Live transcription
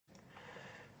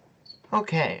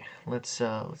Okay, let's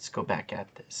go back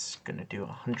at this. Gonna do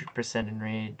 100%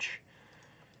 enrage.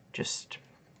 Just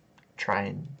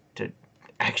trying to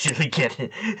actually get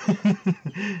it.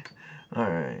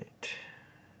 Alright.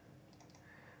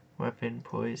 Weapon,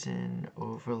 poison,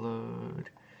 overload,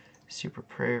 super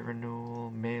prayer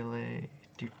renewal, melee,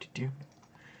 do.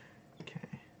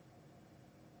 Okay.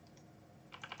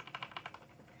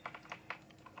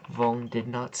 Vuln did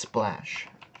not splash.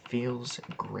 Feels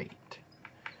great.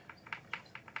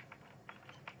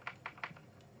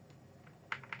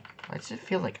 Why does it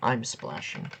feel like I'm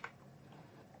splashing?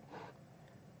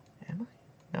 Am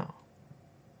I? No.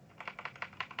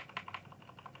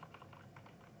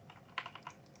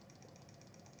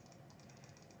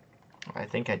 I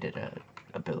think I did a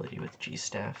ability with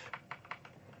G-Staff.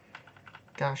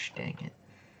 Gosh dang it.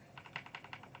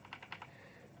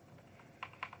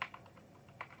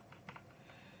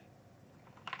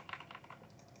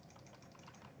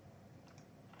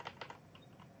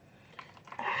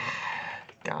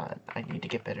 God, I need to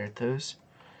get better at those.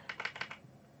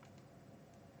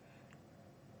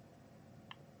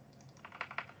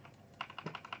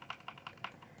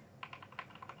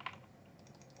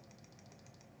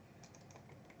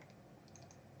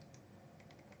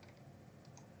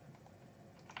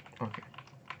 Okay.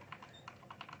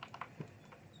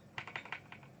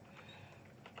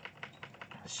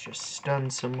 Let's just stun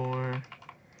some more.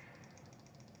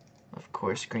 Of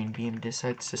course, Green Beam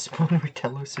decides to spawn where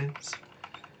Telos is.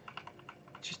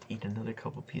 Just eat another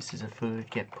couple pieces of food,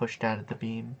 get pushed out of the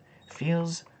beam.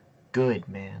 Feels good,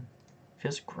 man.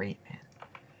 Feels great, man.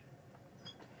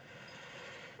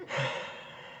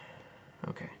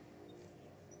 Okay.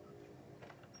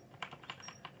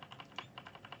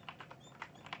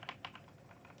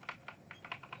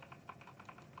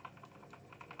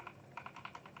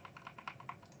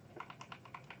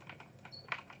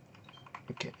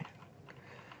 Okay.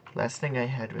 Last thing I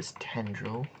had was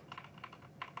Tendril.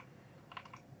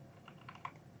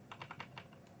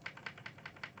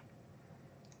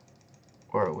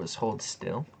 Or it was Hold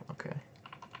Still. Okay.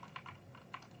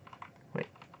 Wait.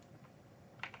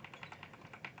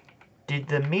 Did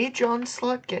the Mage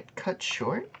Onslaught get cut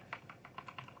short?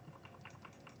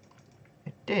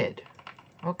 It did.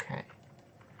 Okay.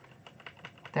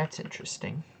 That's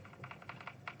interesting.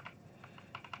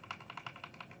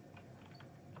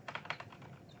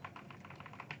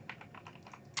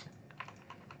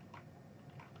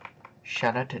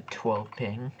 Shout out to 12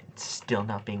 ping. It's still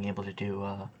not being able to do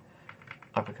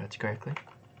uppercuts correctly.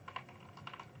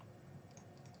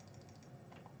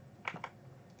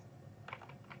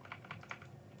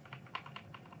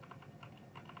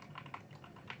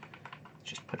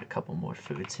 Just put a couple more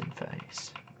foods in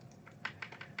face.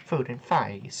 Food in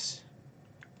face.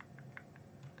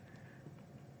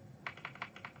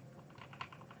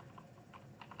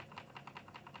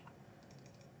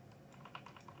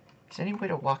 Is there any way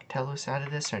to walk Telos out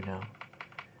of this or no?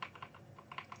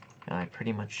 I'm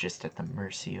pretty much just at the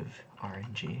mercy of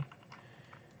RNG.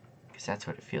 Because that's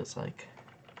what it feels like.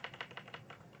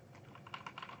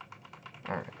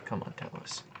 Alright, come on,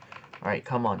 Telos. Alright,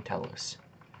 come on, Telos.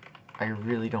 I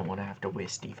really don't want to have to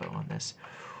waste Evo on this.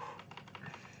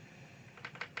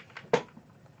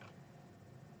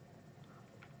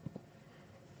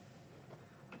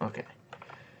 Okay.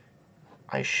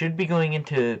 I should be going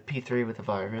into P3 with a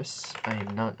virus. I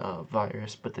am not a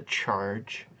virus, but the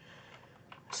charge.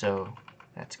 So,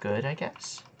 that's good, I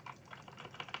guess.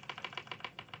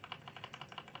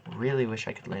 Really wish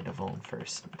I could land a Vuln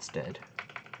first instead.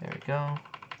 There we go.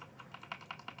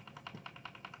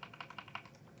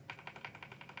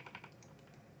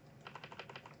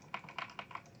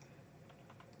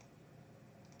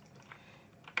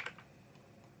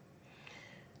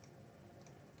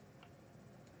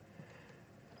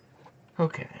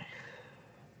 Okay.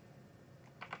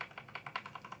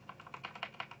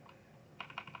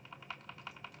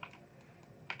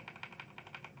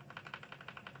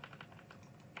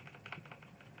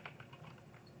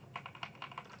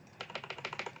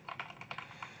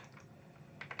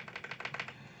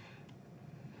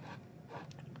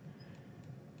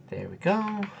 There we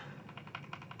go.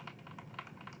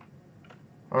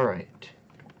 Alright.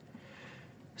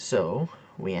 So,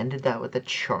 we ended that with a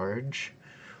charge,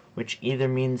 which either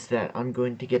means that I'm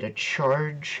going to get a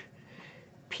charge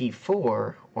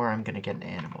P4, or I'm going to get an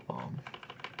Animal Bomb.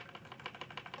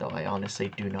 Though I honestly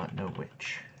do not know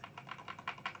which.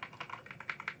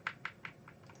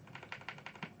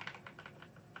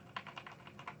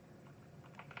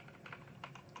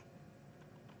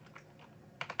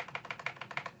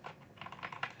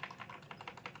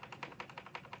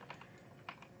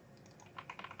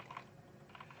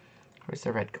 Where's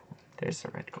the red gold? There's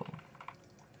the red gold.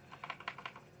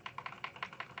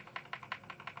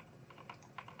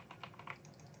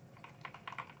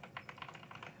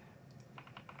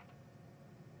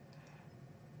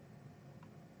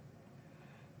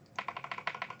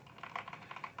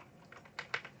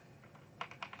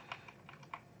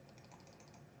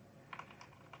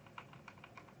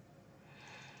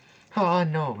 Oh,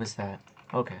 no, it was that.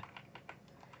 Okay.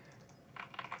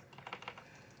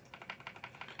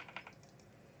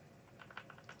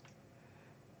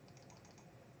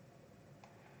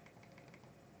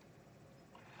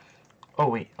 Oh,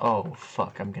 wait. Oh,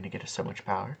 fuck. I'm gonna get so much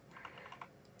power.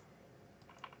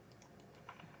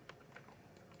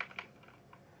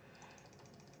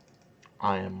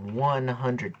 I am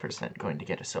 100% going to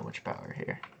get so much power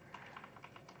here.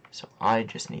 So I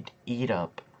just need to eat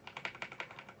up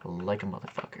like a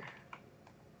motherfucker.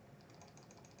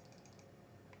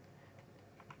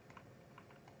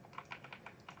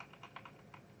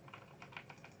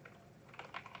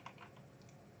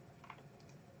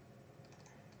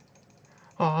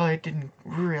 Oh, I didn't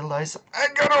realize I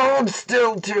gotta hold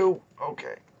still too.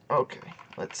 Okay, okay.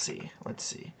 Let's see.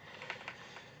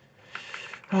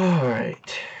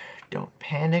 Alright. Don't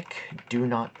panic. Do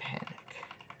not panic.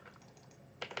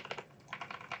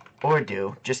 Or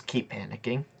do. Just keep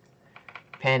panicking.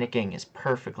 Panicking is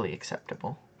perfectly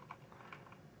acceptable.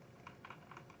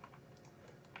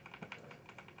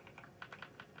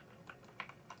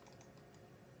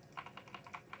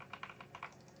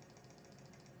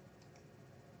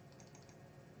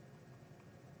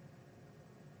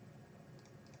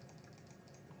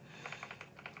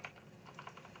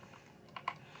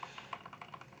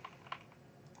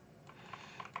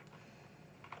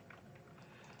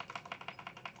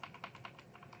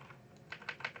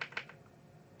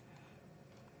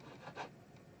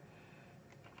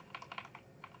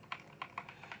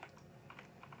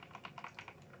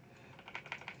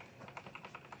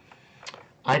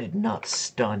 I did not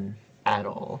stun at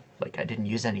all. Like, I didn't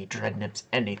use any dread nips,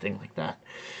 anything like that.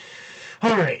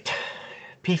 Alright.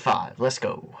 P5, let's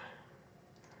go.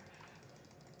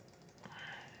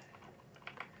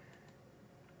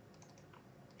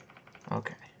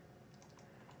 Okay.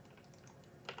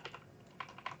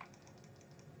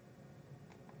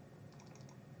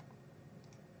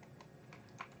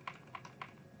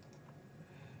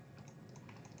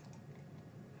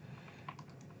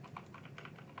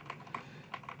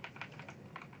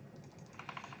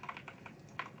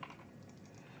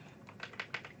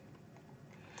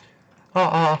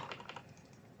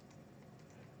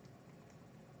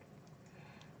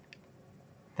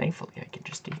 Thankfully, I can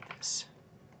just eat this.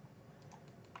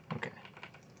 Okay.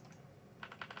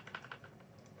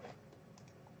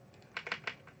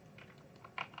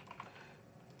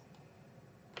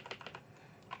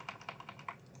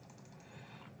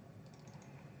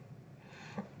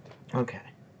 Okay.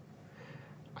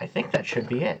 I think that should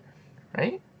be it,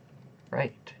 right?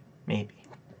 Right. Maybe.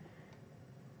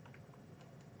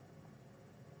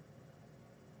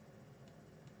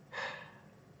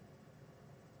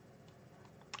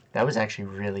 That was actually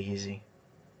really easy.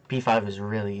 P5 was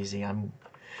really easy.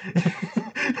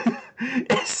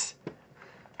 It's